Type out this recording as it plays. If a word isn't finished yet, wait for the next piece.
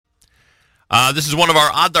This is one of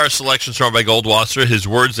our Adar selections from Rabbi Goldwasser. His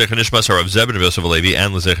words, Zecher Nishmas Harav Zebed of Yosef Alevi,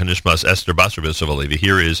 and Zecher Nishmas Esther Basra of Yosef Alevi.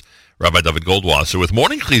 Here is Rabbi David Goldwasser with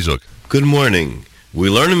Morning Chizuk. Good morning. We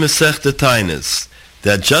learn in Masechta Tainis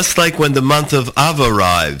that just like when the month of Av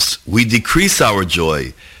arrives, we decrease our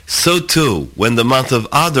joy, so too, when the month of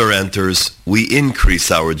Adar enters, we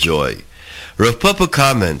increase our joy. Rav Papa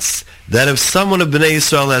comments that if someone of Bnei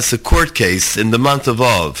Yisrael has a court case in the month of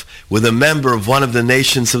Av with a member of one of the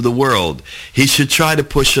nations of the world, he should try to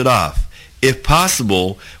push it off. If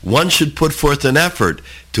possible, one should put forth an effort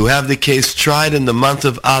to have the case tried in the month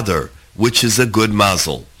of Adar, which is a good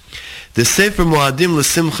mazel. The Sefer Moadim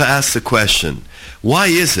L'Simcha asks the question, why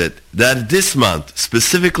is it that this month,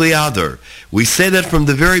 specifically Adar, we say that from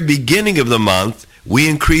the very beginning of the month, we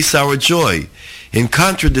increase our joy, in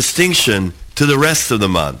contradistinction to the rest of the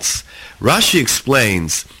months? Rashi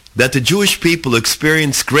explains that the Jewish people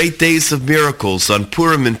experience great days of miracles on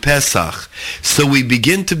Purim and Pesach, so we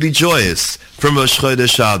begin to be joyous from Rosh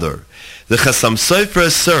Chodesh Adar. The Chasam Sofer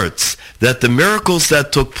asserts that the miracles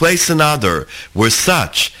that took place in Adar were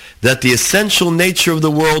such that the essential nature of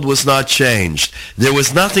the world was not changed. There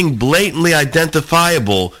was nothing blatantly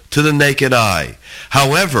identifiable to the naked eye.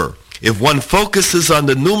 However, if one focuses on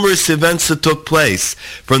the numerous events that took place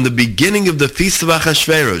from the beginning of the Feast of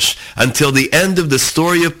Achashverosh until the end of the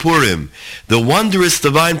story of Purim, the wondrous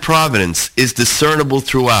divine providence is discernible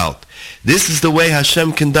throughout. This is the way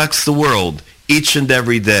Hashem conducts the world each and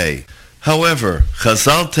every day. However,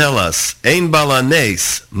 Chazal tell us, Ein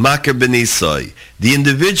balanes makar benisoy. The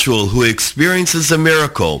individual who experiences a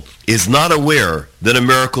miracle is not aware that a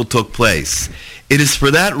miracle took place. It is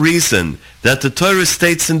for that reason that the Torah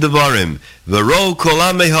states in Devarim, V'ro kol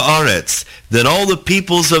amei haaretz, that all the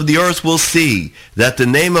peoples of the earth will see that the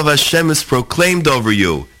name of Hashem is proclaimed over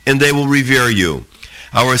you, and they will revere you.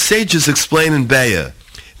 Our sages explain in Be'ah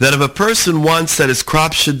that if a person wants that his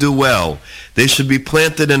crops should do well, they should be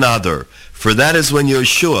planted in Adar, for that is when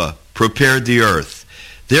Yeshua prepared the earth.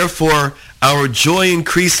 Therefore, our joy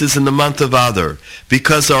increases in the month of Adar,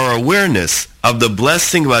 because our awareness of the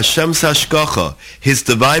blessing of Hashem's Hashgacha, His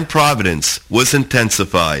divine providence, was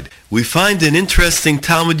intensified. We find an interesting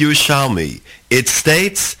Talmud Yerushalmi. It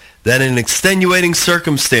states that in extenuating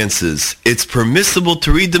circumstances, it's permissible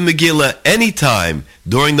to read the Megillah any time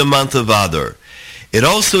during the month of Adar. It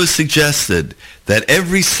also is suggested that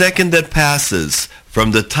every second that passes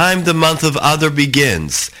from the time the month of Adar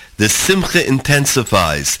begins, the Simcha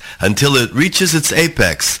intensifies until it reaches its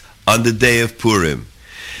apex on the day of Purim.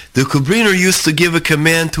 The Kubriner used to give a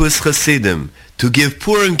command to his Hasidim to give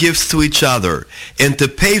Purim gifts to each other and to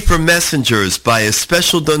pay for messengers by a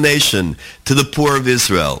special donation to the poor of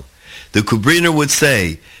Israel. The Kubriner would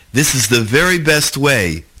say, this is the very best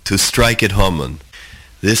way to strike it home.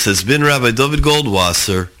 This has been Rabbi David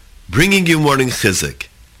Goldwasser, bringing you Morning Chizuk.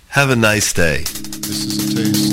 Have a nice day. This is a taste.